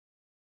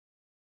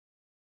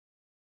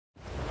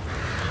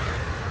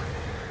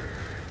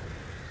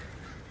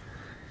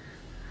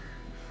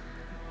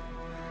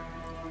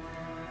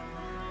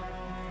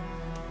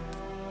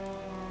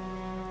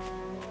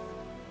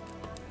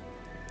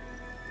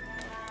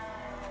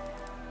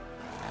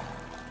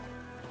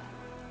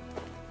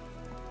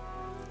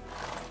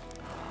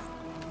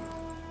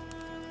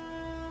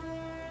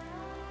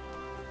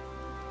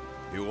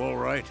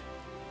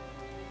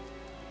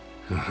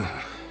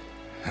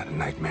Had a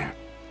nightmare.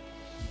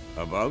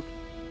 About?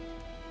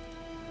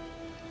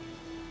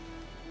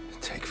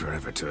 Take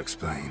forever to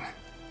explain.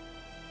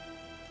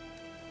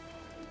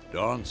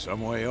 Dawn's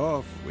some way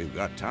off. We've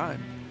got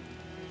time.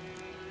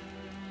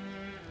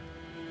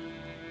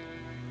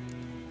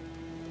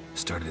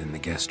 Started in the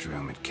guest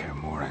room at Kaer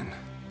Morhen.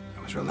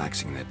 I was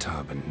relaxing in the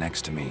tub, and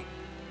next to me...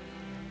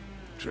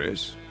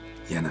 Triss?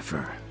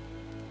 Yennefer.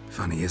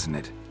 Funny, isn't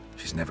it?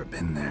 She's never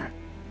been there.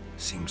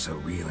 Seemed so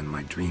real in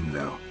my dream,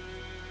 though.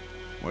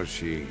 Was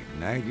she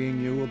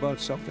nagging you about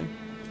something?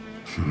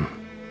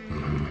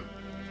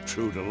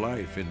 True to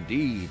life,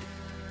 indeed.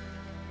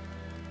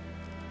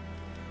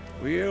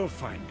 We'll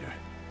find her.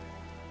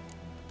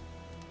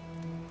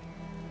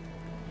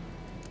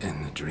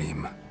 In the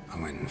dream,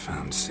 I went and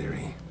found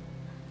Ciri.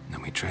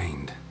 Then we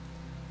trained.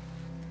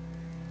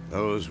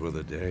 Those were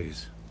the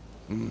days.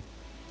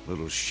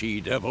 Little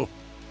she-devil.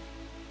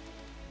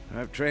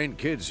 I've trained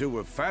kids who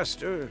were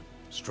faster,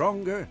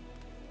 stronger,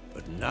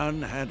 but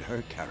none had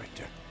her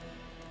character.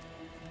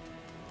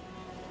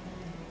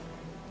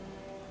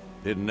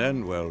 Didn't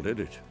end well, did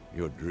it?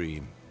 Your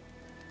dream?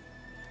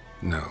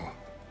 No.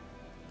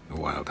 The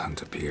Wild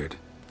Hunt appeared,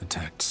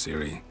 attacked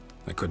Ciri.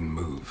 I couldn't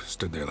move,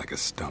 stood there like a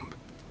stump.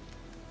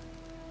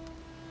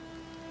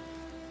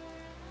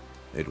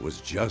 It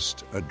was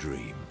just a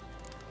dream.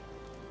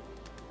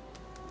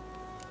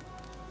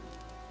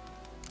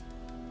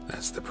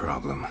 That's the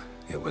problem.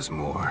 It was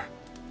more.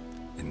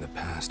 In the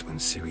past, when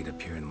Ciri'd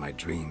appear in my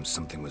dreams,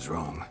 something was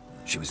wrong.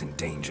 She was in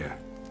danger.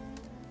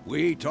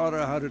 We taught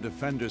her how to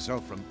defend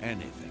herself from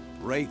anything,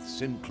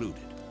 wraiths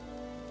included.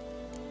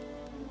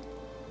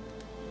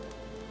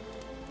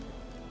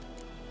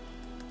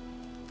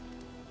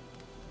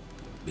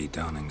 Be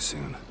dawning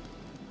soon.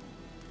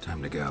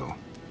 Time to go.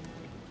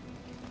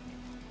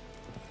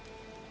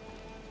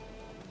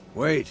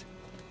 Wait.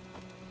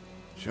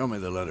 Show me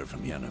the letter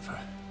from Yennefer.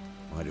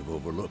 Might have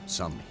overlooked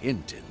some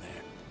hint in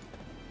there.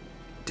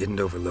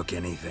 Didn't overlook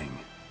anything.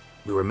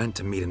 We were meant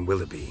to meet in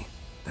Willoughby.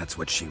 That's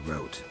what she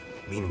wrote.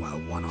 Meanwhile,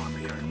 one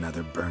army or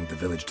another burned the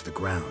village to the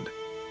ground.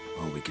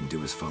 All we can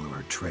do is follow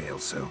her trail,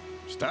 so...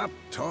 Stop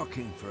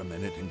talking for a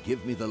minute and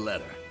give me the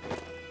letter.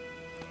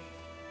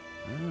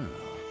 Ah,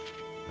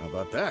 how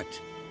about that?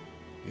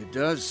 It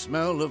does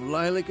smell of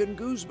lilac and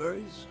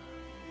gooseberries.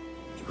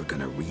 You were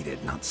gonna read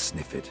it, not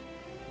sniff it.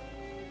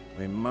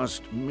 We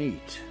must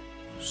meet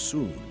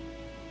soon.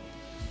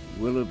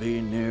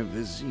 Willoughby near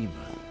Vizima.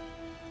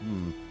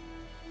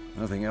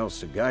 Nothing else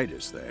to guide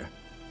us there.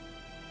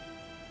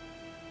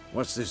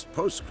 What's this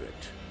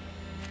postscript?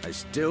 I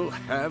still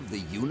have the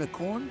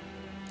unicorn?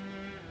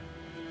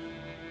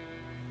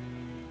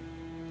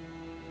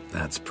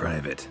 That's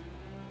private.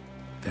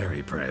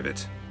 Very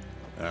private.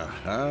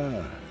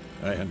 Aha,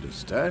 I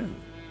understand.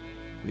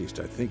 At least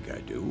I think I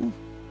do.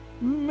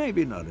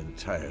 Maybe not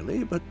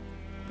entirely, but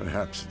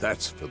perhaps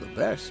that's for the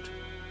best.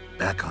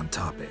 Back on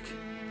topic.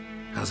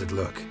 How's it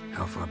look?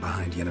 How far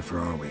behind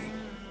Yennefer are we?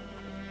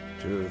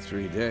 2 or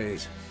 3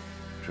 days.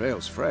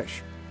 Trail's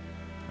fresh.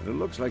 But it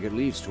looks like it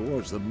leads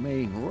towards the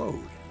main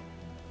road.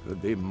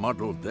 Could be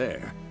muddled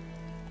there.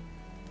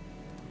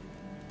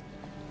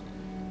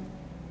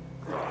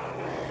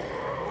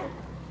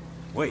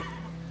 Wait,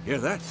 hear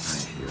that?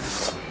 I hear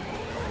it.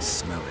 I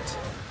smell it.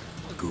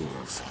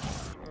 Ghouls.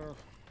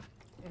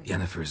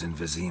 Yennefer's in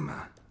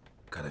Vizima.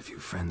 Got a few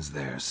friends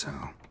there, so...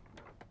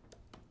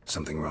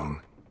 Something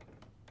wrong?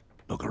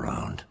 Look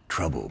around.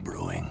 Trouble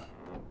brewing.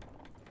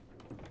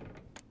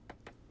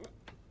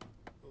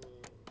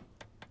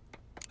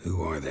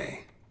 Who are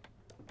they?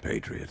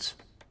 Patriots.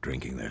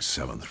 Drinking their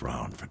 7th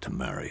round for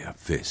Temeria.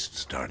 Fist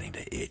starting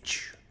to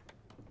itch.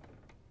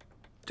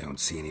 Don't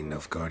see any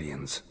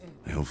Nilfgaardians.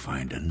 They'll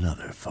find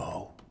another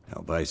foe.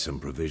 I'll buy some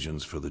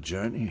provisions for the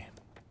journey.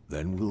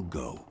 Then we'll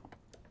go.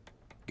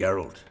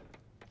 Geralt,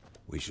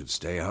 we should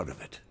stay out of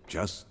it.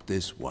 Just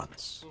this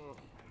once.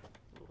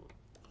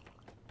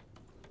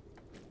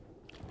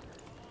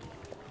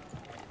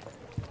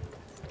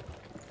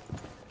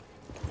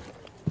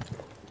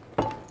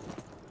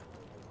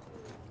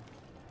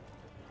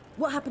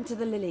 What happened to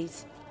the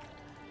lilies?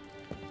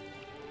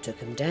 Took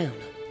him down.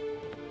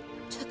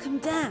 Took them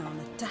down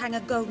to hang a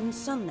golden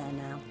sun there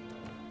now.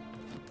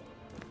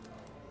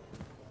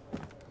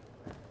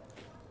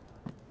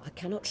 I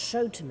cannot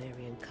show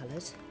Temerian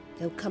colours.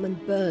 They'll come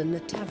and burn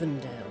the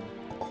tavern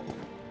down.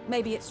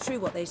 Maybe it's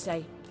true what they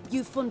say.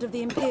 You fond of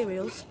the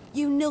Imperials?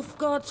 You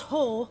Nilfgaard's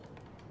whore?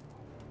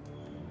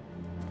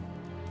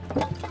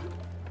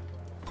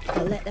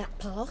 I'll let that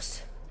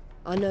pass.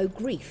 I know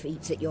grief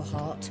eats at your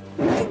heart.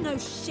 You know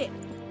shit.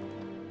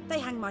 They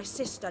hanged my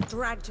sister,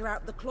 dragged her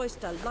out the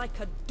cloister like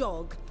a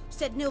dog,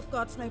 said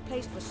Nilfgaard's no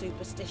place for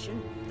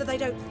superstition, that they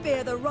don't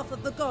fear the wrath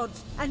of the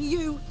gods. And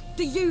you,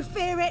 do you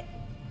fear it?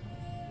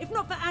 If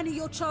not for Annie,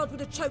 your child would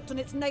have choked on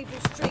its navel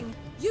string.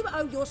 You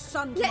owe your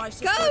son to my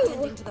sister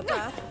attending to the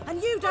birth,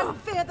 and you don't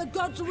fear the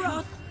gods'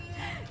 wrath.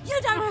 You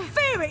don't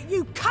fear it,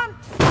 you cunt!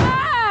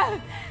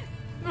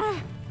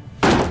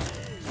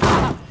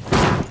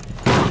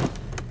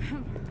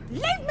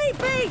 Leave me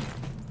be!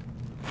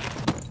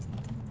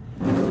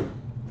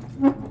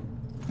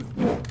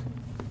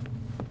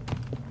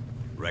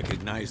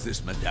 Recognize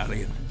this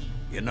medallion?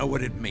 You know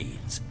what it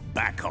means.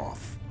 Back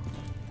off.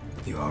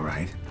 You all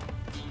right?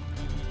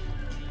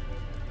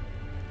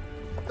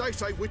 They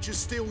say witches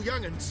steal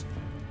young'uns.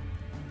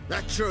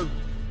 That true?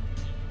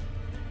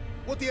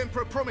 What the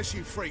Emperor promise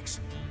you, freaks?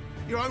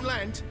 Your own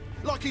land?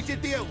 Like he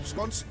did the elves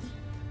once?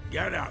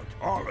 Get out,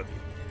 all of you.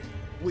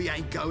 We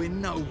ain't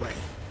going nowhere.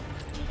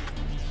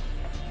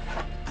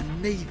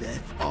 And neither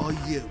are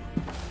you.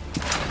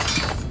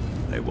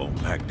 They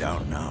won't back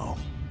down now.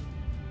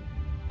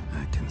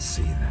 I can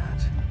see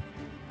that.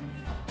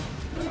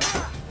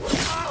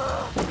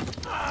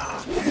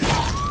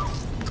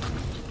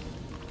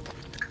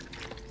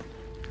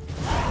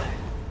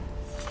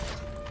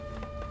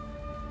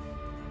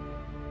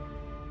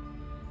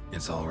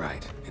 It's all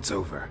right. It's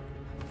over.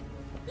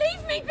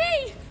 Leave me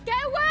be! Get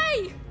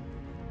away!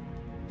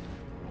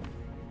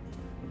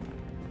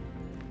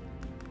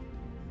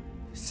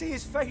 See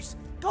his face!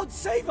 God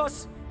save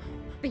us!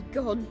 Be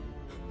gone,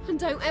 and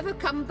don't ever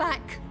come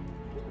back.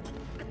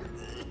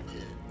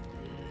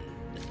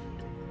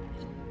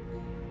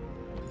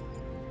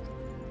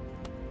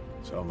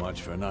 So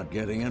much for not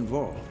getting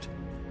involved.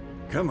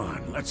 Come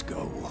on, let's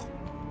go.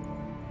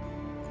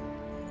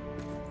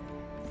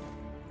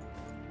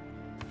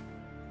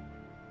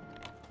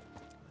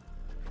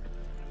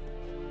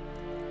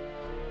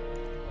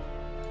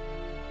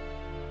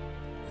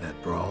 That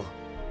brawl,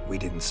 we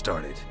didn't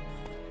start it.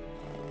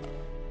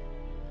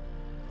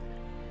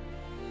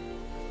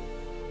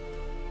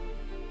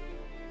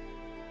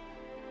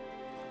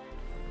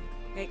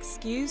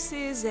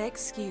 Excuses,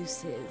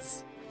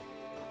 excuses.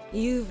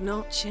 You've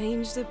not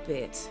changed a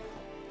bit.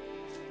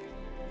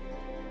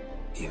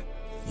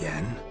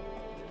 Yen?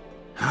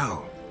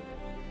 How?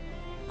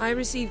 I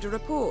received a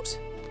report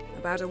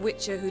about a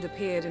witcher who'd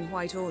appeared in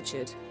White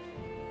Orchard.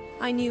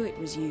 I knew it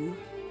was you,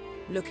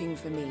 looking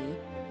for me.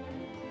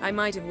 I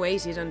might have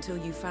waited until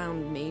you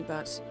found me,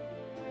 but...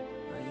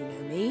 well, you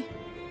know me.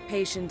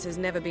 Patience has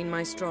never been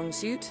my strong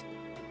suit.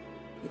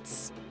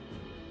 It's...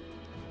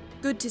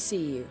 good to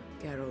see you,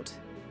 Geralt.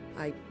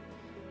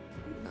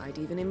 I'd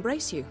even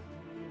embrace you.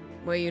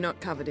 Were you not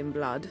covered in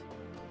blood?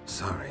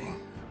 Sorry.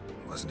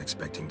 Wasn't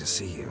expecting to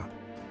see you.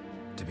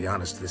 To be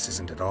honest, this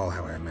isn't at all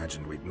how I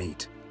imagined we'd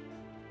meet.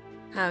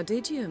 How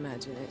did you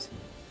imagine it?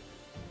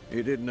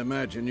 You didn't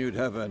imagine you'd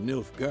have a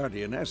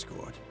Nilfgaardian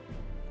escort.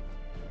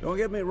 Don't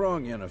get me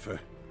wrong, Yennefer.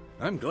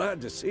 I'm glad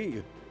to see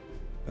you.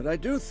 But I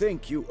do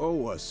think you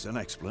owe us an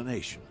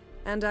explanation.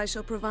 And I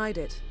shall provide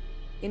it.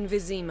 In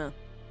Vizima.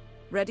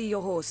 Ready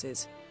your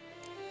horses.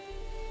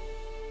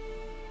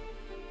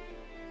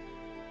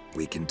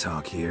 We can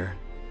talk here.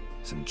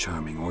 Some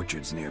charming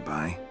orchards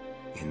nearby.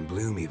 In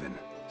bloom even,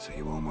 so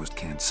you almost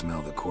can't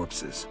smell the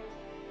corpses.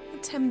 A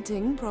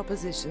tempting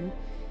proposition.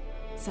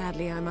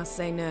 Sadly, I must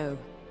say no.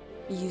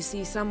 You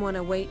see, someone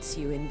awaits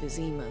you in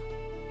Vizima.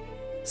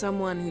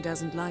 Someone who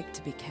doesn't like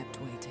to be kept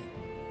waiting.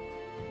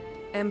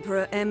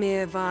 Emperor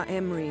Emir var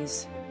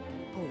Emrys.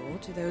 Or,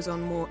 to those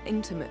on more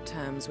intimate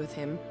terms with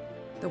him,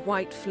 the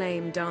white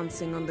flame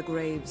dancing on the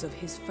graves of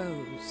his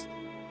foes.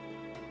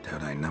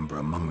 Doubt I number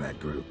among that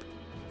group.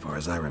 Far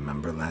as I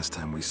remember, last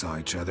time we saw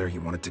each other, he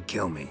wanted to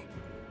kill me.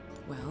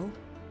 Well,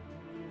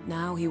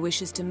 now he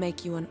wishes to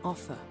make you an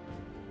offer.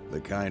 The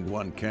kind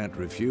one can't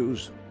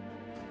refuse?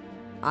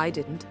 I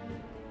didn't,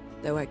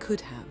 though I could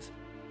have.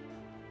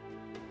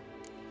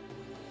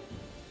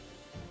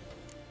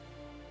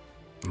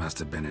 Must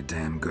have been a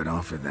damn good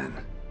offer then.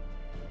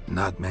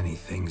 Not many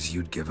things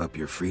you'd give up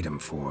your freedom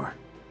for,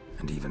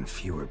 and even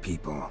fewer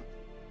people.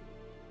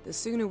 The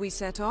sooner we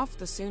set off,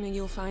 the sooner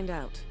you'll find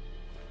out.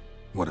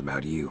 What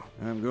about you?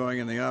 I'm going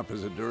in the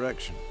opposite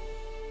direction.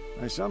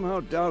 I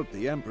somehow doubt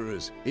the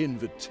Emperor's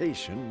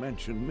invitation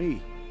mentioned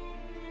me.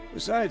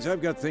 Besides,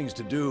 I've got things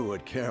to do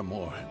at Kaer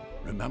Morhen,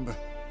 remember?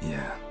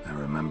 Yeah, I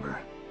remember.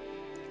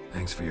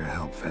 Thanks for your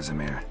help,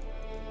 Vesemir.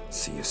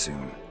 See you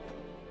soon.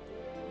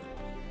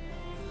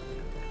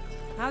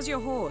 How's your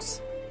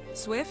horse?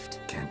 Swift?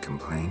 Can't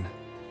complain.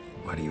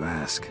 Why do you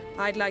ask?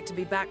 I'd like to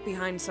be back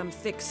behind some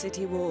thick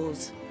city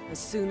walls, as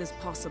soon as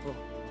possible.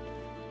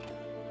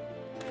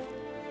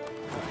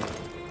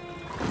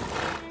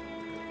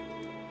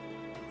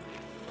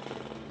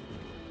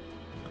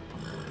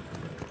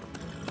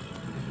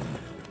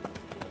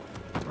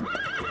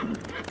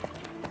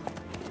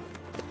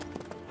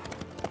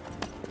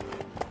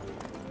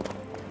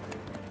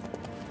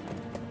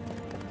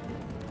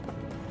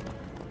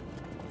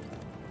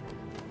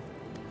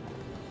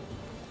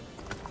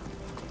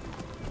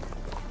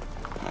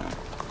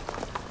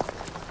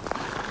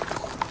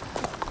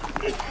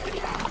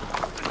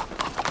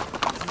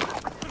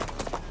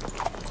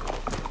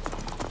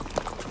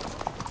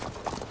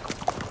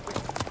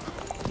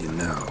 You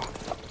know,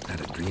 I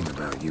had a dream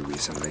about you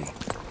recently.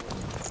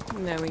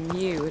 Knowing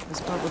you, it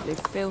was probably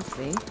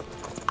filthy.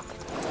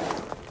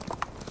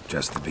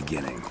 Just the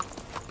beginning.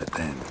 But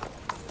then...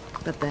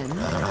 But then...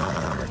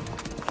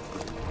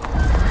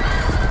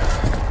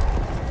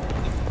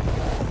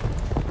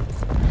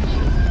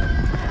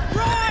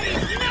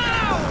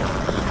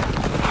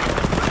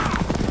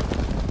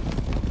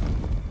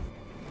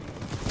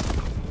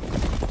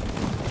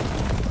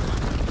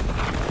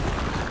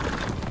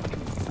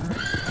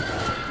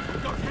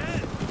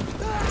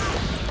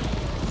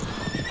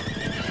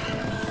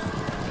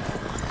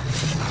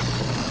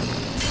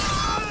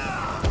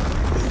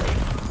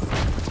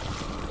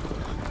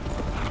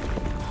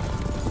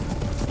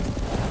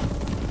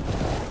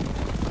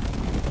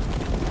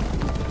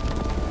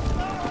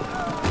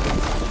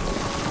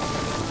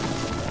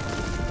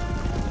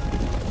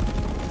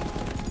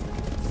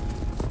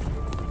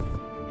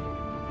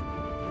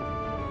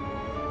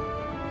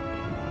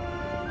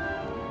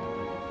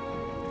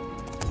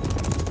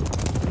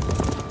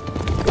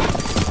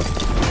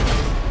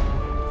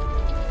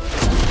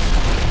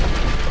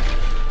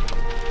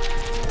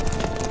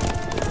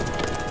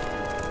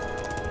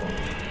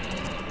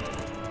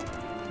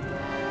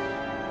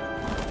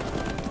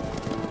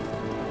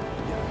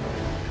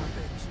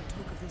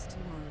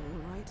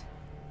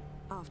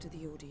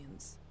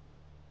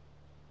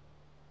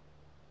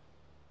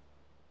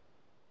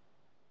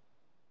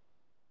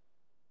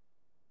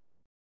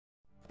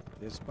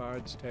 This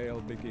bard's tale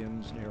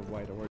begins near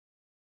White Orchard.